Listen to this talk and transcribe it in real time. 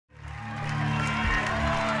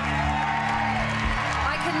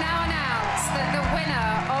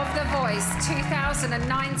Voice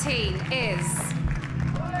 2019 is...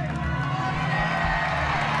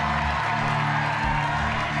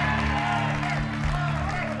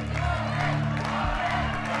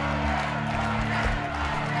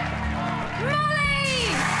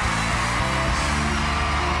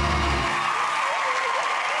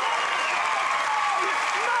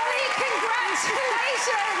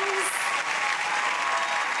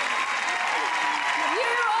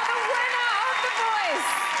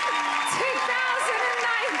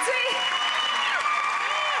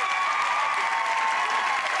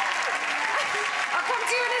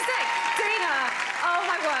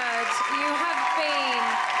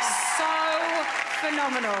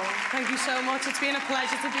 Phenomenal. Thank you so much. It's been a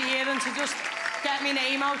pleasure to be here and to just get my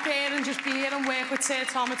name out there and just be here and work with Sir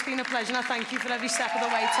Tom. It's been a pleasure, and I thank you for every step of the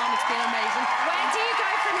way, Tom. It's been amazing. Where do you go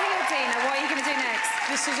from here, Deana? What are you going to do next?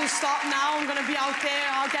 This doesn't stop now. I'm going to be out there.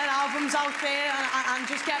 I'll get albums out there and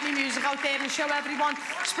just get my music out there and show everyone.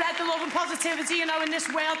 Spread the love and positivity, you know, in this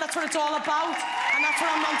world. That's what it's all about. And that's what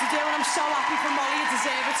I'm on to do. And I'm so happy for Molly. You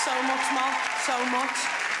deserve it so much, Mol. So much.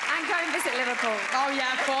 And go and visit Liverpool. Oh,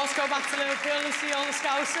 yeah, of course. Go back to Liverpool and see all the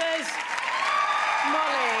Scousers.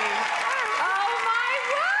 Molly. Oh, my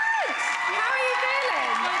word! How are you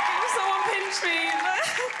feeling? Someone pinch me.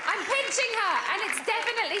 I'm pinching her, and it's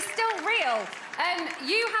definitely still real.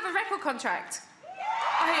 You have a record contract.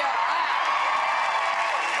 All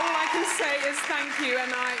I can say is thank you,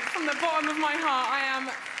 and from the bottom of my heart, I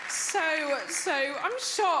am I'm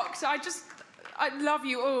shocked. I love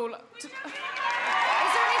you all. Is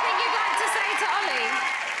there anything you'd like to say to Olly?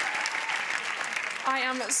 I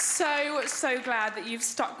am so glad that you've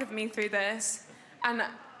stuck with me through this, and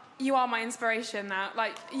you are my inspiration now.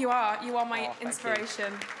 Like, you are my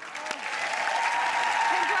inspiration.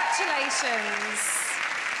 Congratulations.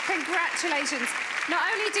 Congratulations. Not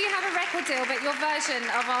only do you have a record deal, but your version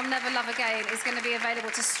of I'll Never Love Again is going to be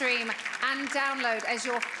available to stream and download as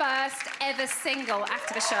your first ever single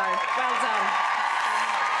after the show. Well done.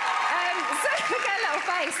 So look at a little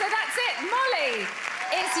face. So that's it. Molly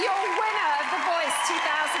is your winner of The Voice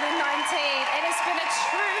 2019. It has been a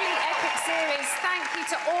truly epic series. Thank you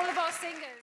to all of our singers.